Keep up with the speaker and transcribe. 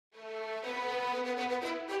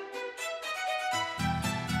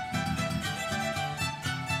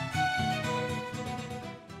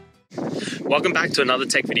Welcome back to another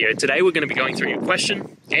tech video. Today we're going to be going through your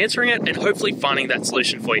question, answering it, and hopefully finding that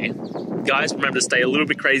solution for you. Guys, remember to stay a little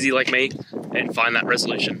bit crazy like me and find that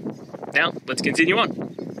resolution. Now, let's continue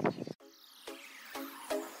on.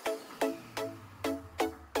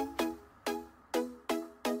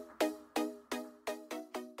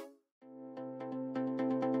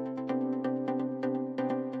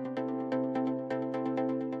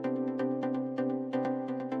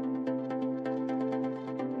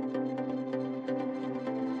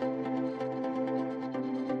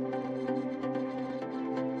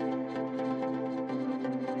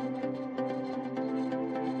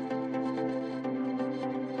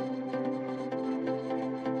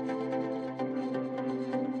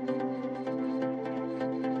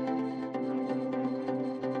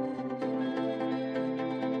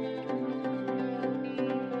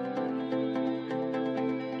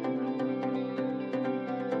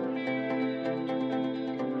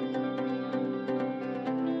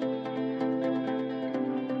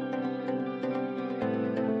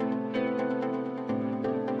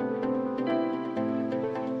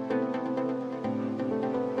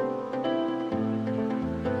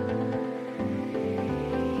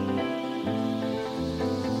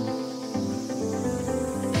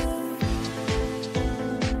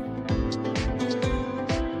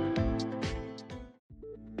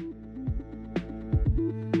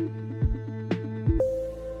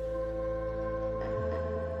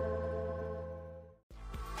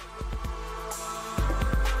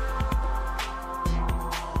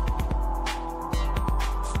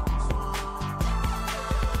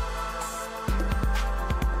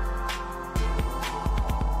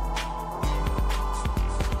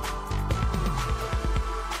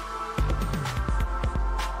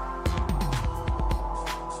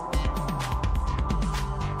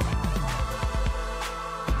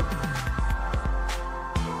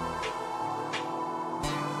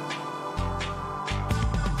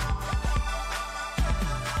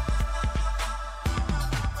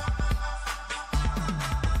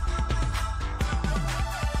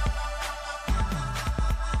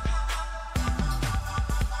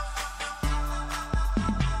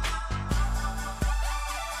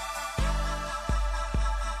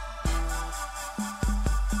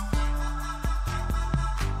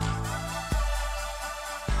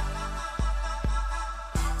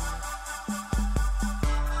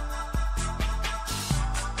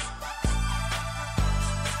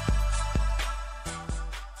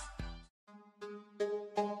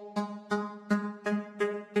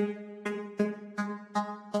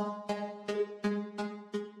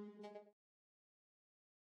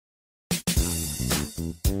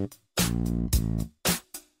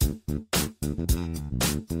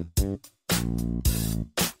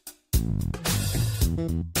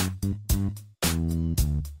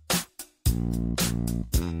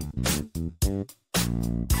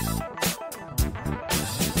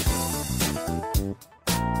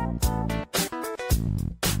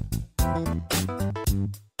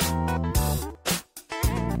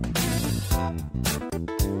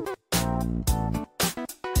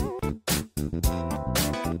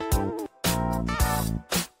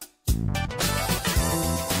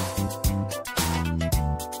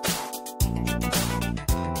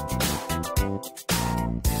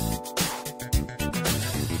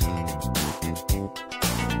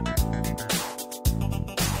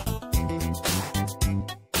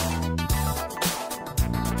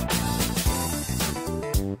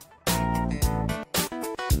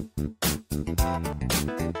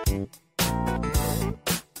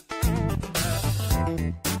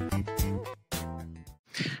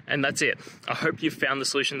 And that's it. I hope you found the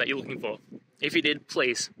solution that you're looking for. If you did,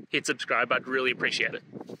 please hit subscribe. I'd really appreciate it.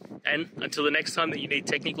 And until the next time that you need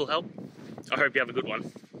technical help, I hope you have a good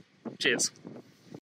one. Cheers.